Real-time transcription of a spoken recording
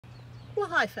Well,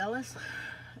 hi fellas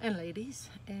and ladies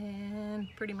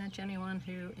and pretty much anyone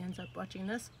who ends up watching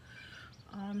this.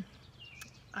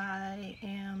 I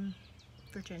am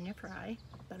Virginia Fry,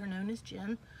 better known as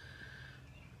Jen,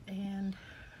 and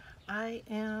I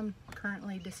am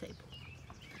currently disabled.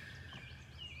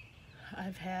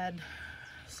 I've had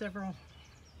several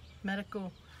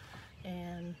medical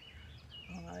and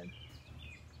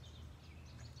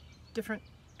different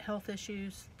health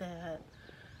issues that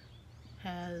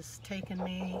has taken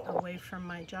me away from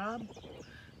my job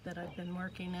that I've been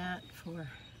working at for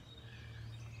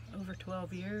over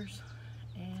 12 years,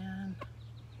 and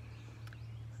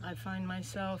I find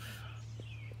myself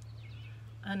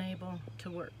unable to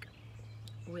work,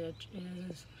 which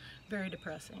is very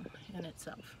depressing in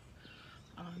itself.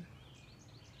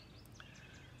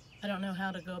 I don't know how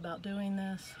to go about doing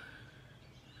this.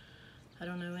 I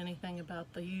don't know anything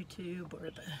about the YouTube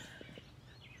or the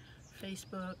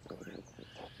Facebook or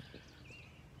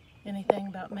anything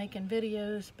about making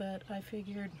videos, but I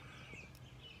figured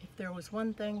if there was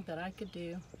one thing that I could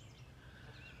do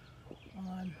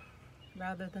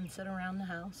rather than sit around the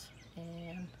house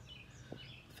and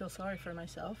feel sorry for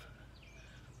myself,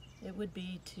 it would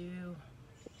be to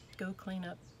go clean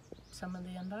up some of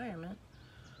the environment.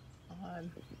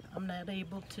 I'm not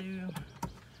able to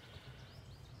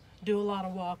do a lot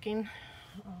of walking.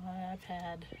 I've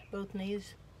had both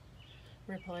knees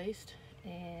replaced,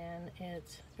 and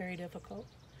it's very difficult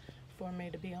for me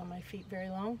to be on my feet very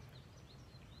long.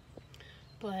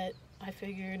 But I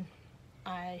figured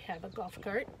I have a golf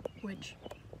cart, which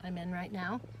I'm in right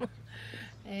now,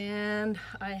 and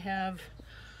I have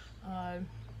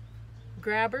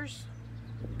grabbers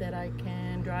that I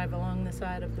can drive along the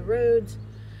side of the roads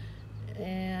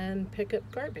and pick up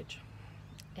garbage,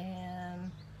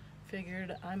 and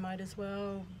figured I might as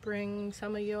well bring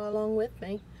some of you along with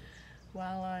me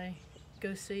while I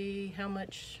go see how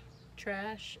much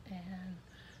trash and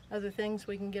other things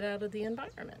we can get out of the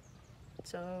environment.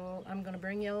 So I'm going to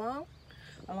bring you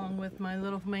along with my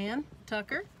little man,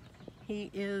 Tucker. He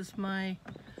is my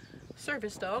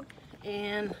service dog,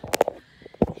 and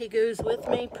he goes with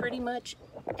me pretty much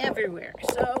everywhere.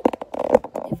 So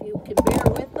if you can bear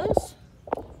with us,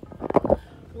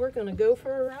 we're going to go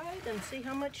for a ride and see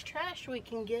how much trash we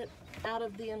can get out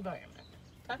of the environment.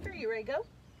 Tucker, you ready to go?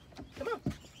 Come on.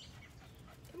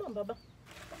 Come on, Bubba.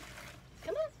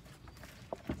 Come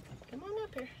on. Come on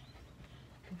up here.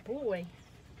 Good boy.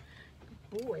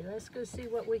 Good boy. Let's go see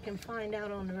what we can find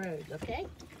out on the road, okay?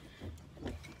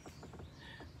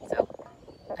 So,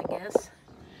 I guess,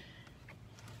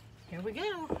 here we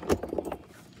go.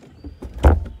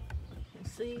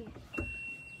 Let's see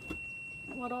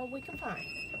what all we can find.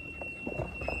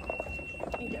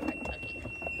 Ain't that right, Tucky?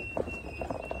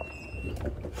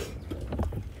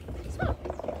 So,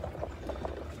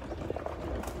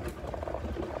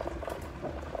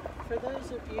 for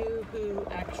those of you who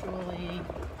actually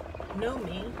know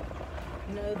me,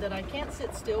 know that I can't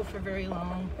sit still for very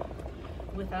long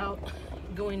without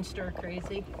going stir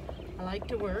crazy. I like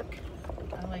to work.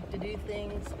 I like to do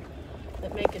things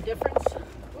that make a difference.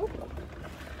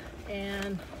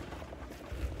 And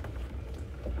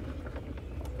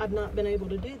I've not been able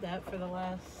to do that for the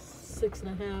last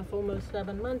 6.5, almost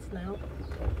 7 months now.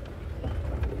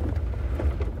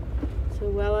 So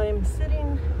while I'm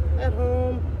sitting at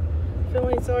home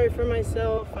feeling sorry for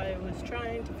myself, I was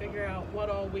trying to figure out what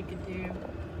all we could do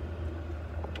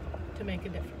to make a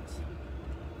difference.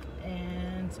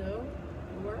 And so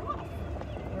we're off.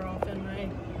 We're off in my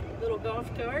little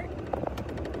golf cart,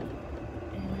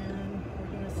 and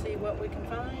we're going to see what we can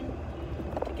find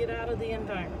to get out of the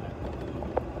environment.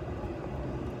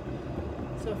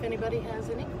 So if anybody has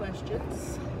any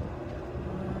questions,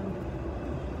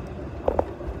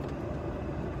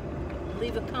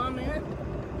 leave a comment,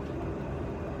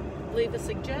 leave a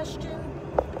suggestion,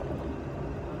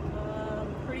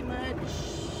 pretty much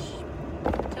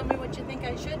tell me what you think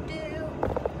I should do,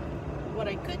 what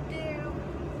I could do,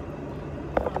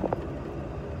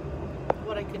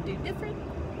 what I could do different,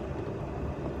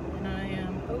 and I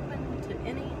am open to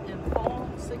any and all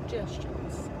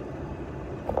suggestions.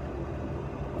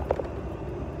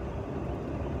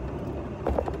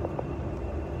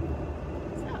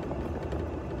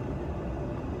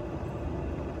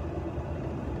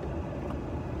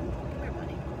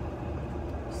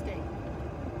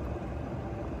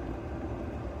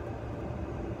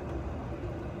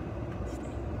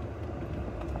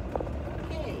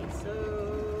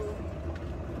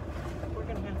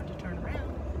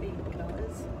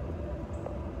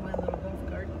 My little golf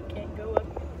cart can't go up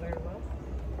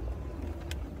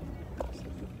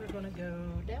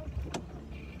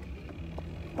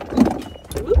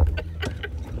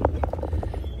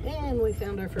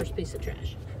found our first piece of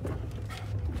trash.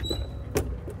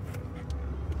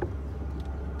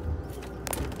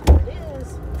 There it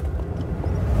is.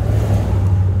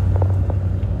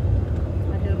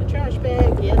 I have a trash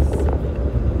bag, yes.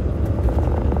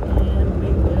 And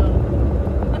we will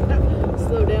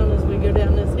slow down as we go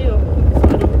down this hill so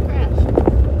I don't crash.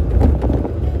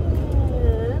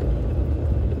 And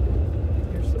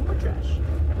here's some more trash.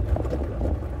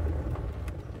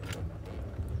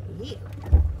 Yeah.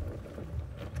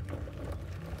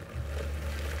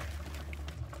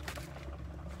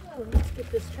 So let's get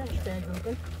this trash bag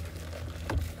open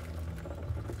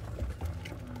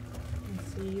and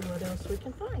see what else we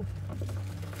can find.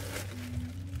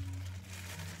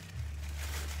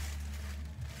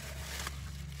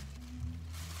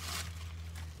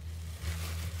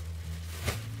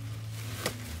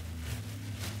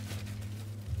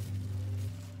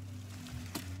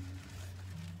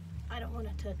 I don't want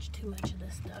to touch too much of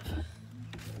this stuff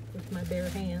with my bare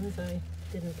hands. I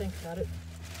didn't think about it,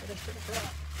 but I should have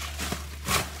thought.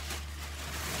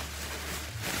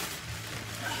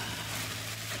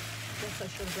 Guess I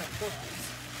should have got gloves.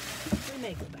 We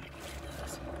may go back into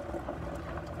those.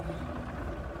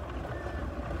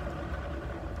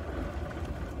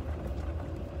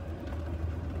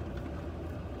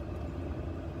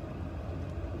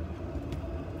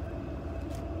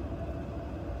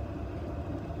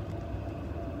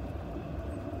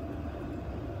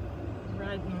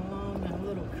 Riding along a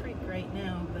little creek right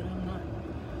now, but I'm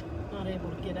not able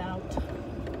to get out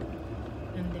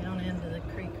and down into the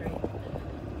creek right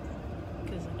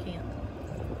because I can't.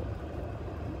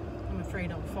 I'm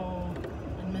afraid I'll fall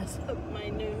and mess up my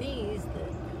new knees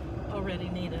that already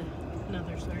need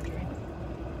another surgery.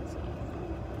 So.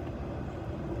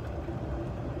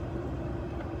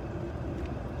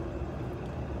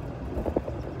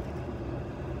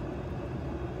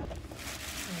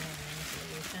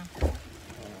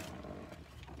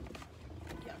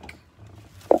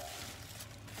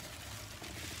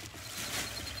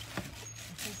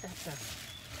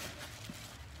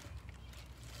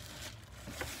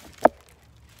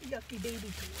 Yucky baby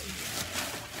toy.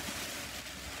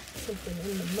 Something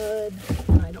in the mud.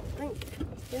 I don't think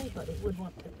anybody would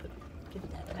want to give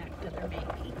that back to their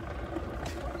baby.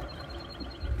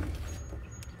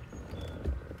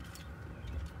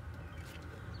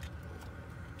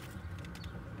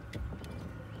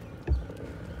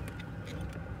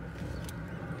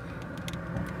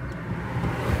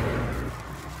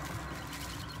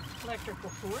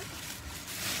 Electrical cord.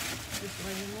 Just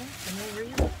laying there for no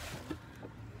reason.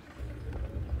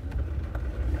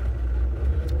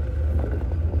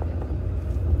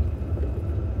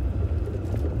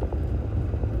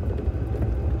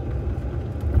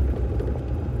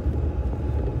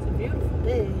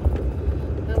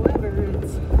 However,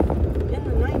 it's in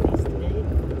the 90s today.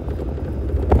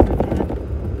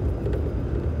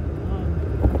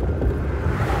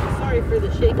 Sorry for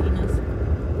the shakiness.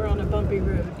 We're on a bumpy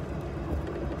road.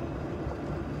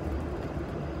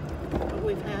 But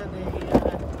we've had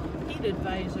a heat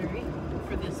advisory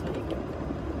for this week.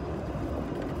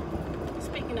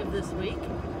 Speaking of this week,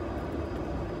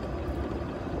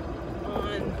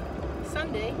 on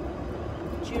Sunday,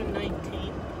 June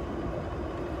 19th,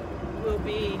 will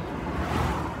be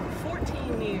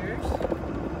 14 years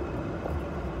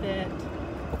that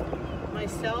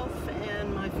myself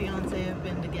and my fiance have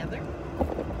been together.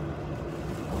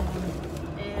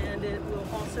 And it will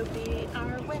also be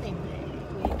our wedding day.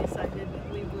 We decided that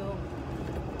we will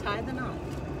tie the knot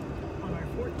on our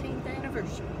 14th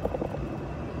anniversary.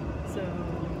 So,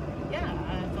 yeah,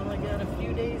 I've only got a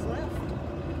few days left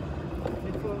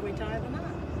before we tie the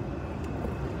knot.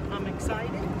 I'm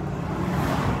excited.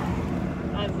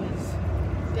 I was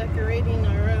decorating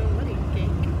our own wedding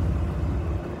cake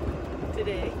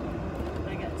today.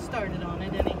 I got started on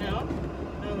it anyhow.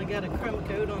 I only got a crumb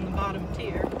coat on the bottom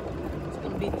tier. It's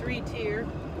going to be 3-tier.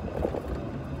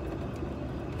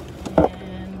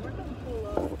 And we're going to pull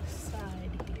off the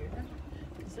side here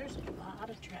because there's a lot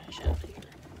of trash out here.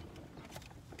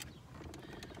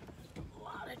 A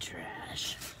lot of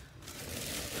trash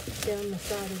down the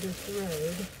side of this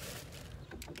road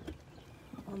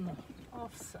on the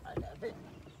off side of it.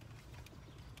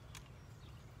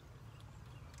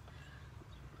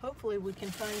 Hopefully we can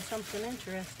find something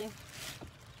interesting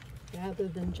rather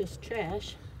than just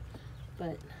trash,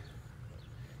 but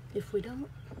if we don't,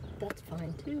 that's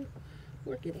fine too.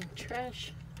 We're getting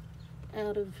trash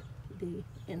out of the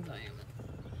environment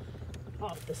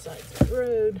off the sides of the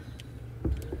road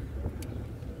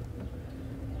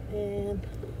and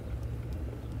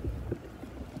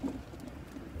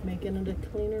making it a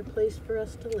cleaner place for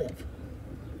us to live.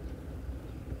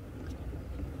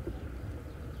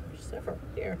 several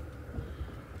here.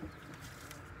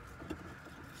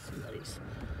 Somebody's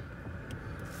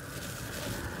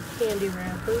candy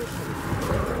wrappers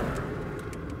and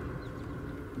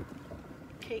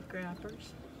cake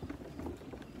wrappers.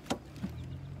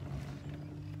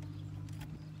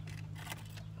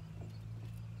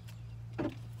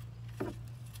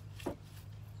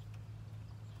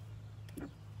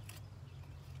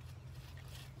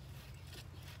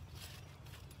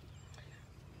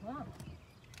 Wow.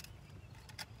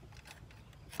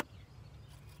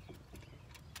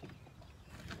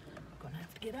 Gonna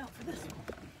have to get out for this one.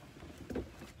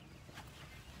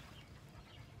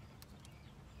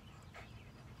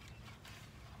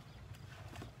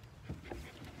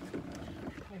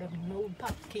 Part of an old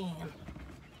pop can.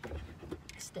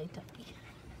 Stay tucky.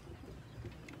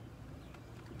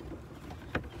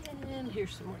 And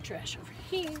here's some more trash over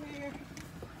here.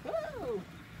 Whoa!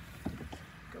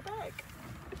 Go back.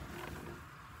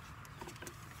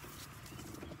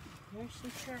 There's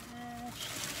some trash.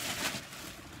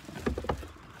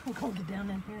 I'm gonna get down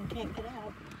in here and can't get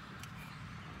out.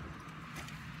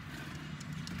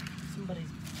 Somebody's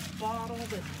bottle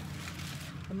that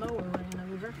the mower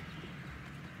ran over.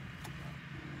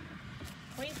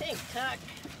 What do you think, Tuck?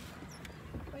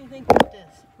 What do you think about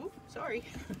this? Oop, sorry.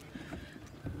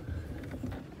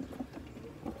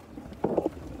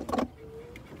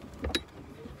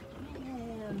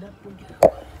 And up we go.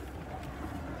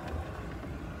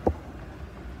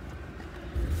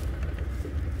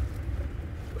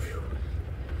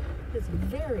 It's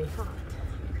very hot.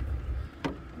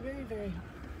 Very, very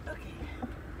hot. Okay.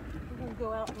 We're going to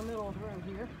go out in the middle of the road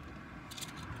here.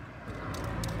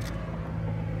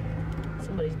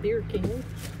 Somebody's beer can.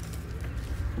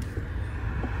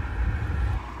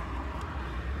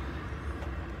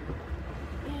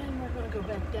 And we're going to go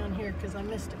back down here because I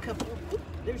missed a couple. Oop,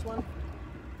 there's one.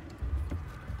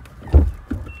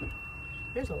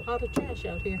 There's a lot of trash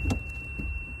out here.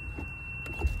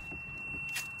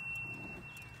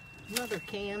 Another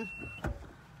can.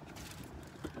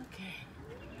 Okay.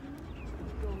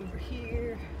 Go over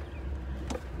here.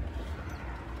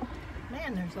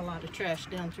 Man, there's a lot of trash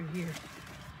down through here.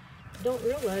 Don't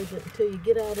realize it until you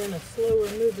get out in a slower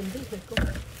moving vehicle.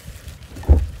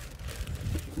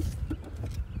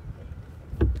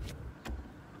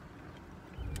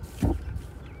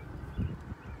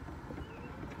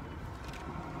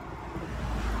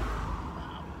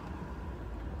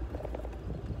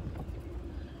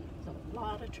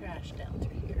 Trash down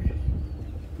through here.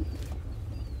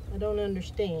 I don't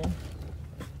understand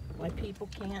why people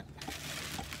can't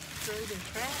throw their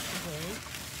trash away.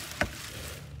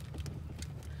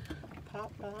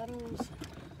 Pop bottles,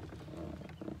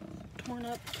 torn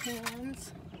up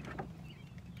cans.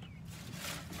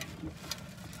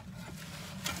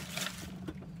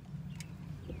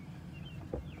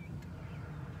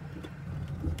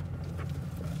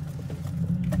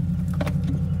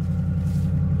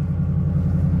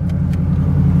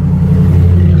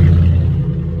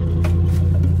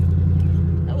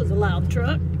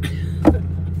 Truck.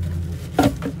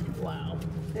 Wow,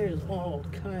 there's all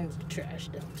kinds of trash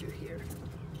down through here.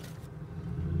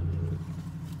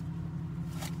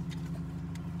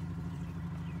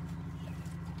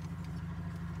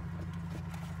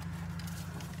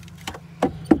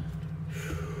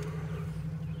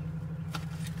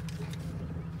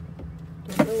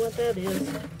 Don't know what that is,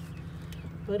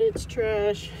 but it's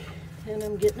trash, and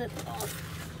I'm getting it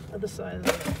off of the side of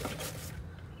the road.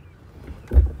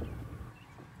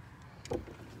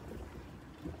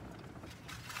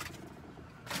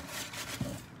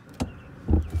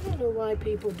 I don't know why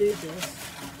people do this.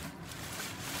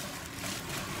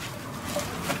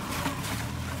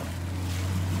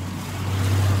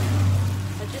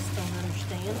 I just don't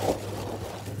understand.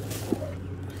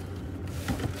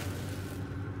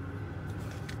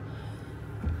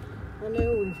 I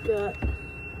know we've got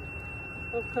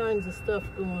all kinds of stuff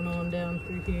going on down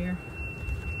through here.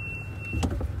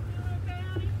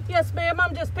 Yes, ma'am,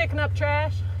 I'm just picking up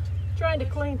trash. Trying to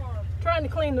clean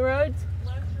the roads.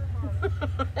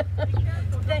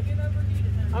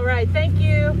 All right, thank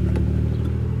you.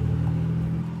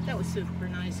 That was super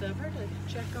nice of her to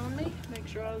check on me, make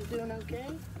sure I was doing okay.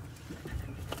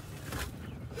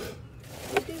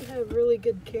 We do have really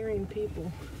good caring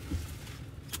people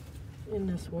in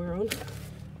this world.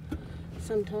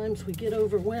 Sometimes we get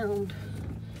overwhelmed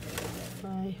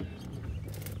by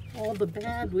all the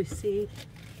bad we see.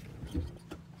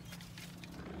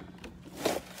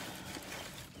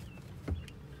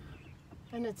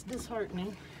 And it's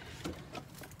disheartening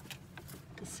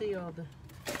to see all the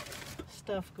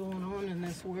stuff going on in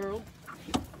this world.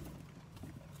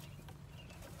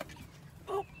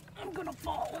 Oh, I'm gonna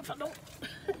fall if I don't.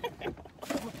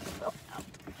 Almost fell out.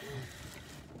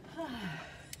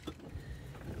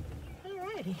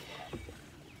 Alrighty.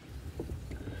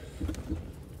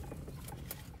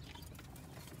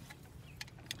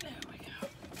 There we go.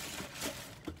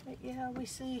 But yeah, we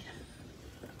see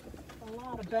a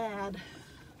lot of bad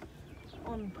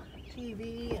on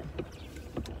TV, and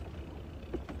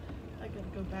I gotta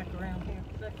go back around here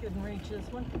because I couldn't reach this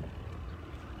one.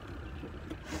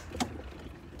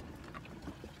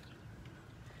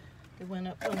 It went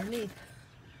up underneath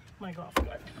my golf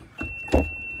cart.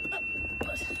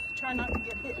 Try not to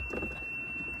get hit.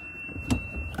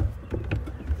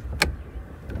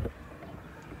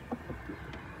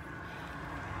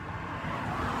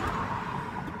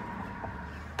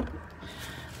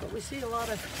 But we see a lot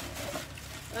of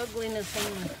ugliness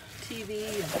on the TV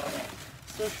and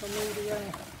social media.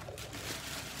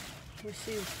 We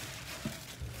see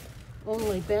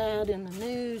only bad in the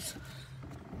news.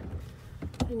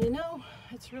 And you know,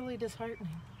 it's really disheartening.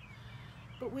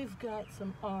 But we've got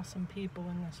some awesome people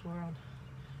in this world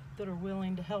that are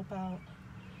willing to help out,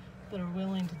 that are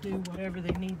willing to do whatever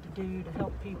they need to do to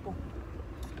help people.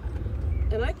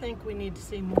 And I think we need to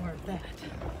see more of that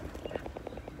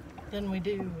than we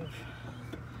do of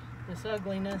this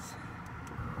ugliness.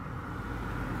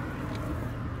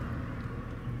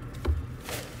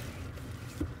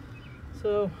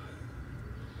 So,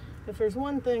 if there's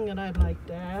one thing that I'd like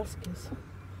to ask is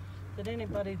that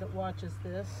anybody that watches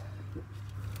this,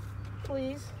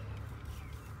 please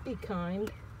be kind.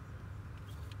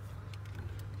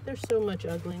 There's so much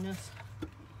ugliness.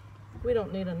 We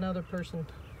don't need another person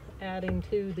adding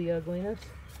to the ugliness.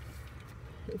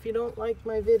 If you don't like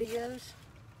my videos,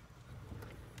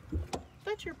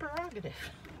 that's your prerogative.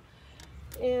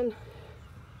 And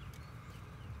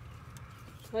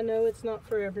I know it's not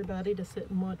for everybody to sit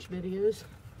and watch videos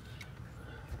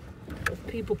of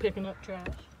people picking up trash.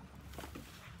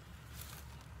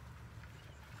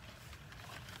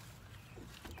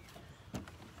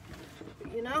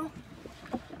 But you know,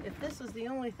 if this is the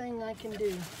only thing I can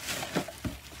do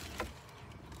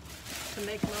to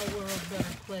make my world a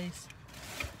better place,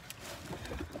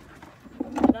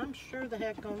 then I'm sure the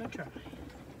heck gonna try.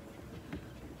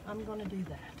 I'm gonna do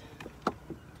that.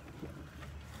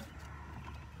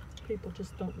 People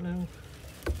just don't know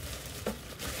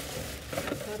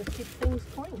how to keep things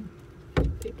clean.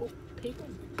 People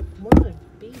want to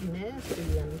be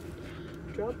nasty and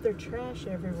drop their trash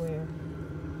everywhere.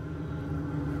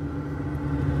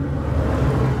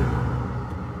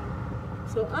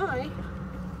 So I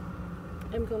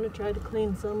am going to try to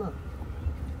clean some up.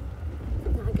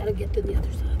 Now I got to get to the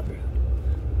other side of the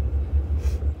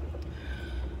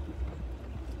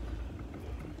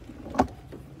road.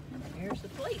 Here's the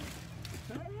plate.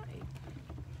 All right.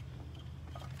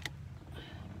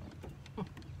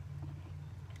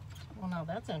 Well, now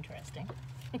that's interesting.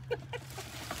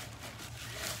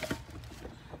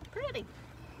 Pretty.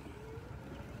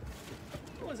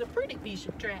 It was a pretty piece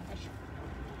of trash.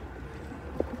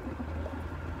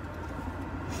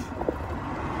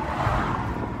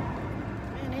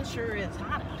 Man, it sure is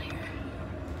hot out here.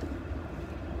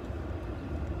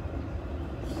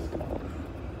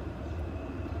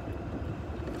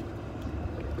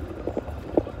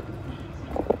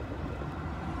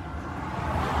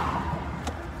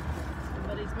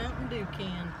 Somebody's Mountain Dew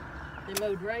can. They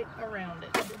mowed right around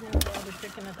it. Didn't even bother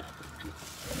picking it up.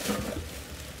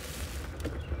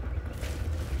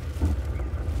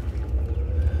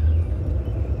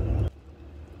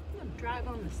 Drive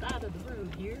on the side of the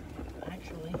road here,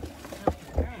 actually, out in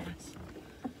the grass,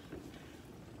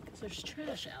 because there's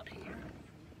trash out here.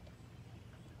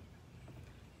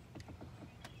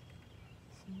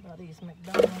 Somebody's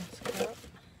McDonald's cup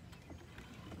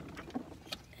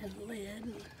and lid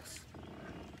and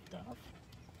stuff.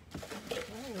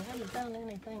 Well, we haven't done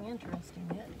anything interesting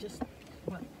yet, just,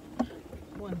 what,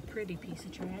 one pretty piece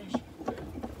of trash.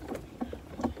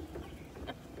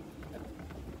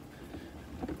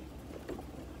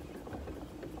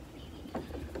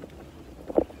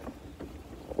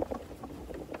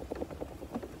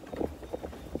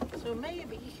 So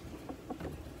maybe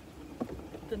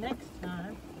the next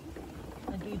time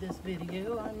I do this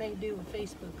video, I may do a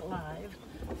Facebook Live,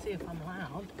 see if I'm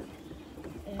allowed,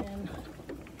 and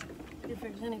if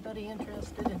there's anybody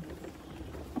interested in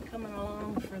coming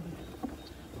along for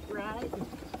the ride,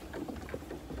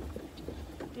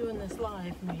 doing this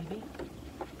live maybe.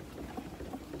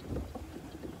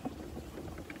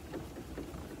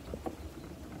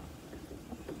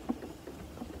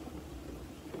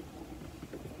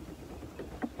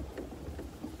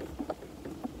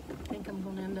 I'm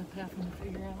going to end up having to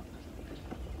figure out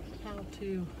how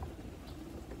to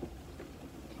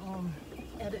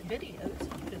edit videos,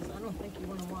 because I don't think you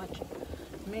want to watch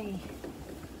me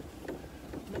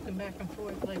looking back and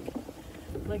forth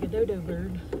like a dodo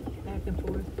bird, back and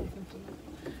forth,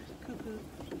 cuckoo,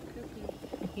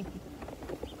 cuckoo.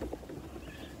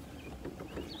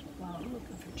 Well, I'm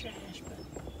looking for trash, but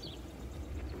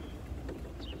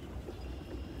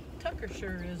Tucker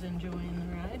sure is enjoying the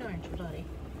ride, aren't you, buddy?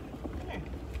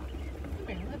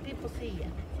 Come here, let people see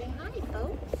you. Say hi,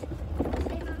 folks.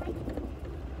 Say hi.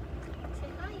 Say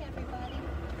hi, everybody.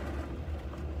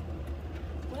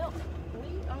 Well,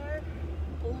 we are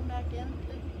pulling back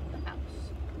into the house.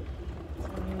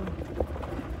 So,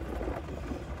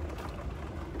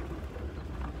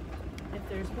 if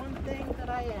there's one thing that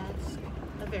I ask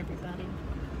of everybody,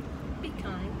 be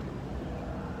kind.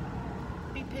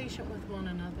 Be patient with one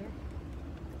another.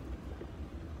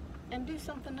 And do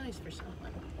something nice for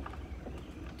someone.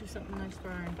 Do something nice for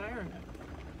our environment.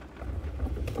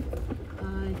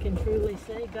 I can truly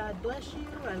say God bless you.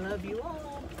 I love you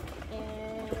all.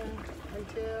 And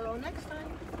until next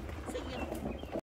time, see ya.